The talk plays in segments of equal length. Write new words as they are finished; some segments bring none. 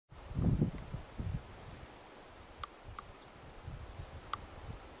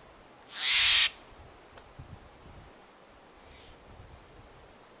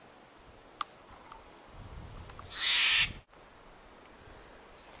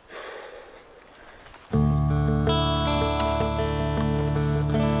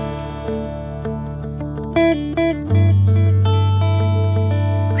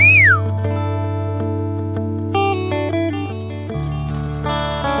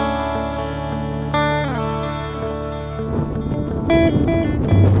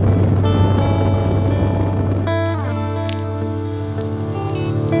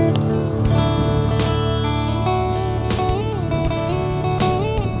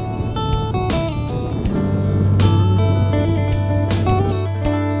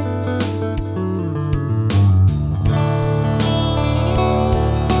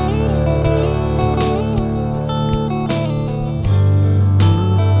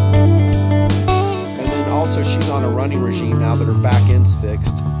so she's on a running regime now that her back end's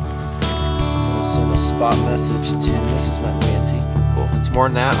fixed. I'm gonna send a spot message to Mrs. Nutnfancy. Well, if it's more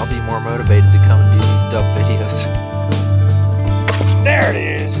than that, I'll be more motivated to come and do these dub videos. There it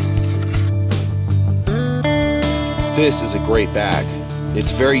is! This is a great bag.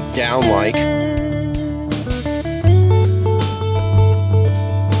 It's very down-like.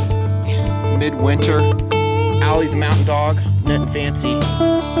 Midwinter, Allie the mountain dog, Nutnfancy,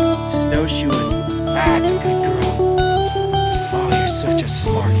 snowshoeing. That's a good girl. Oh, you're such a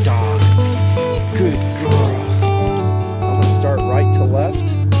smart dog. Good girl. I'm gonna start right to left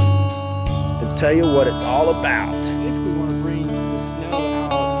and tell you what it's all about. Basically want to bring the snow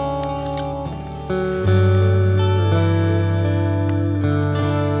out.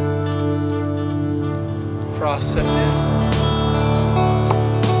 Frost setting in.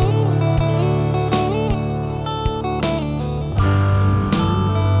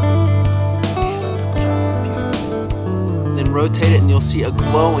 Rotate it and you'll see a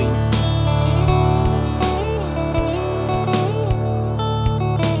glowing.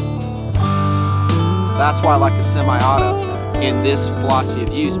 That's why I like a semi-auto in this philosophy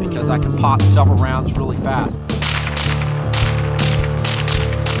of use, because I can pop several rounds really fast.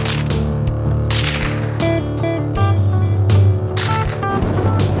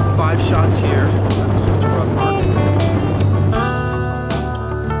 5 shots here. That's just a rough mark.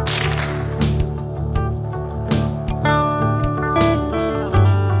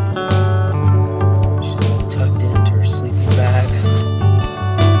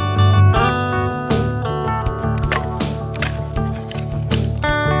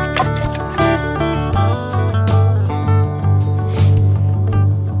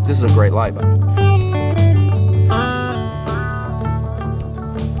 This is a great light, buddy.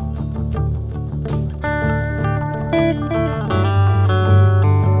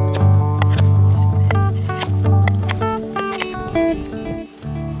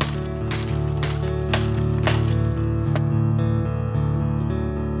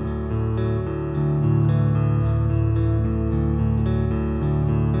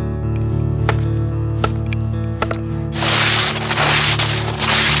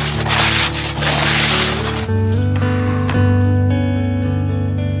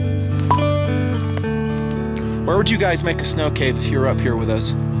 Where would you guys make a snow cave if you were up here with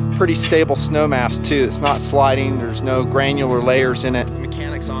us? Pretty stable snow mass too. It's not sliding. There's no granular layers in it. The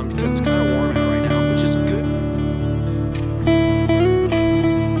mechanic's on because it's kind of warm out right now, which is good.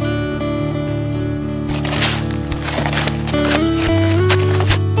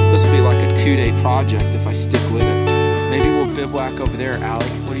 This will be like a 2-day project if I stick with it. Maybe we'll bivouac over there, Allie.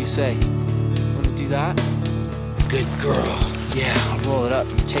 What do you say? Want to do that? Good girl. Yeah, I'll roll it up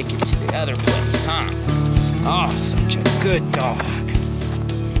and take it to the other place, huh? Oh, such a good dog.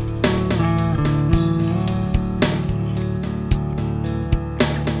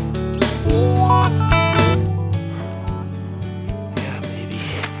 Yeah, maybe.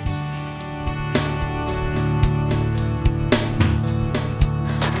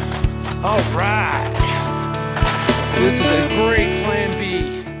 All right. This is a great plan B.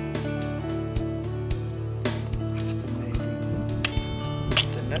 Just amazing.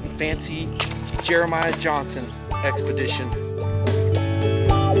 The Nutnfancy Jeremiah Johnson expedition.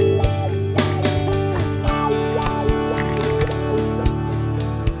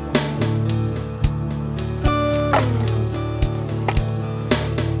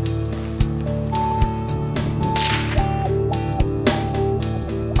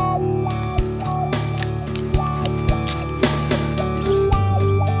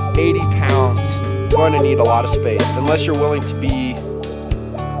 Going to need a lot of space unless you're willing to be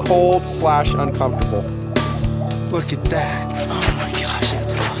cold / uncomfortable. Look at that. Oh my gosh,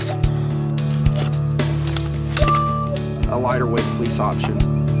 that's awesome. A lighter weight fleece option.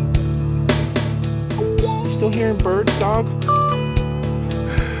 You still hearing birds, dog?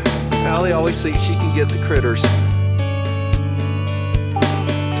 Allie always thinks she can get the critters.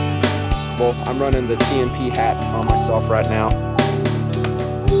 Well, I'm running the TMP hat on myself right now.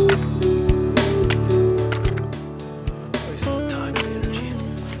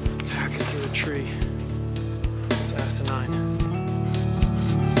 Tree. It's asinine.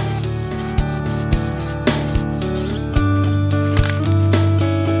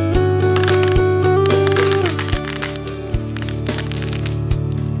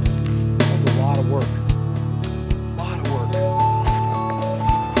 That was a lot of work. A lot of work.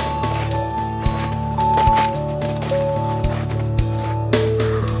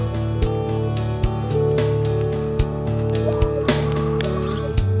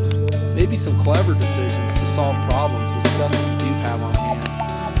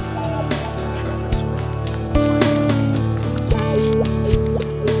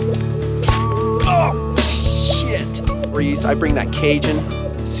 nice. I bring that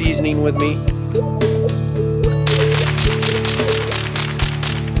Cajun seasoning with me.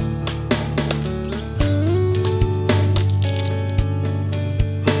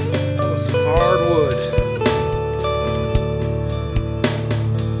 Some hardwood.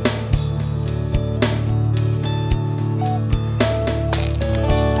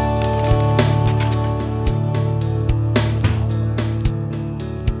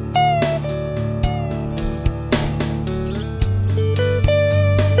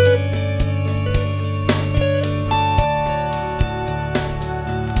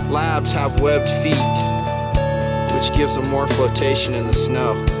 Labs have webbed feet, which gives them more flotation in the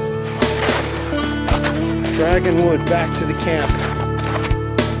snow. Dragging wood back to the camp.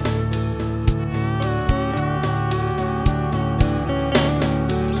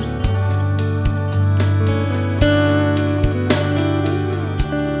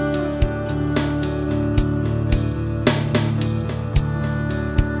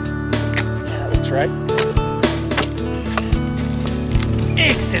 Yeah, that's right.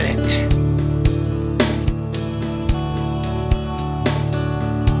 Excellent.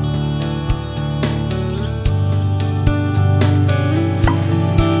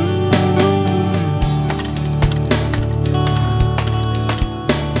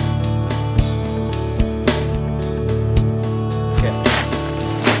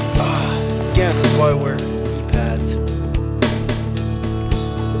 Again, this is why I wear knee pads.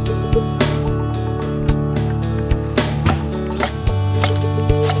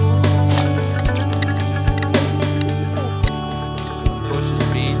 Bushes,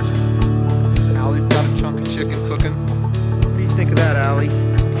 beans. Allie's got a chunk of chicken cooking. What do you think of that, Allie?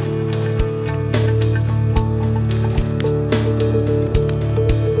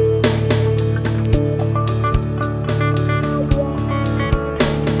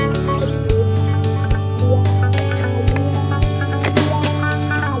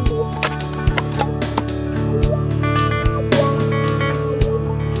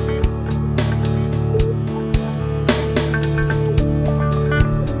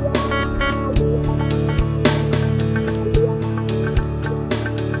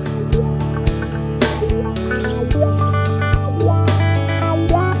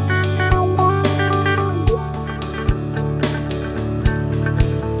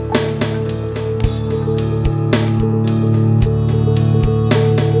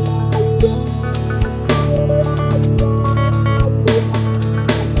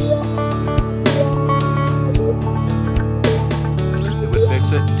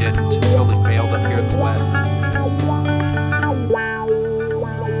 It didn't. Totally failed up here in the wet.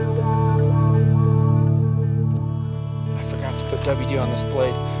 I forgot to put WD on this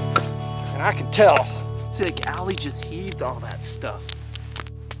blade, and I can tell. Sick, Allie just heaved all that stuff.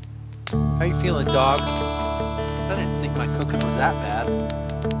 How you feeling, dog? I didn't think my cooking was that bad.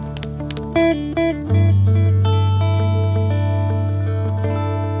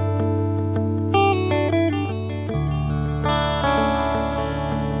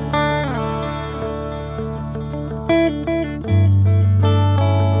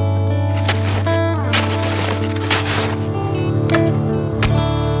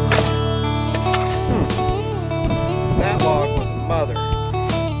 That log was a mother.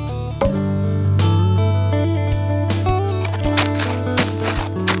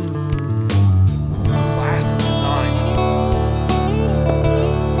 Classic design.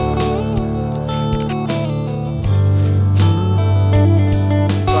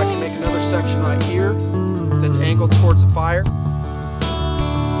 So I can make another section right here that's angled towards the fire.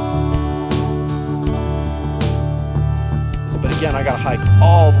 But again, I gotta hike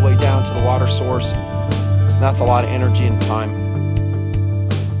all the way down to the water source. That's a lot of energy and time.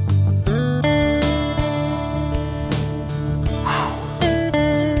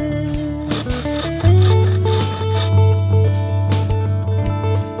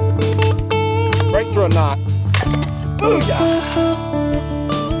 Right through a knot. Booyah!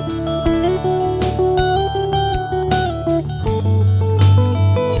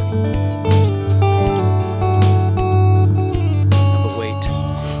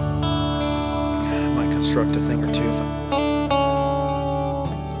 Construct a thing or two.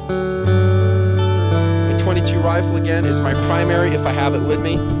 A 22 rifle again is my primary if I have it with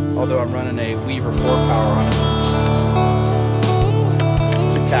me, although I'm running a Weaver 4-power on it.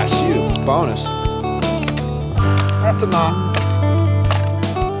 It's a cashew bonus. That's a knot.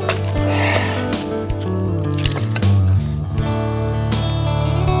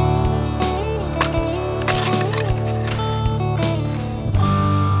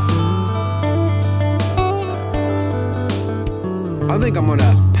 I think I'm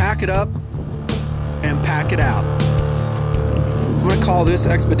gonna pack it up and pack it out. I'm gonna call this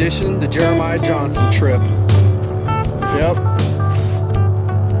expedition the Jeremiah Johnson trip. Yep.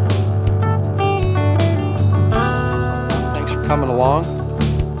 Thanks for coming along.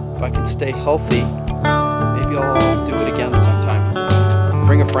 If I can stay healthy, maybe I'll do it again sometime.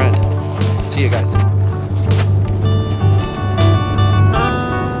 Bring a friend. See you guys.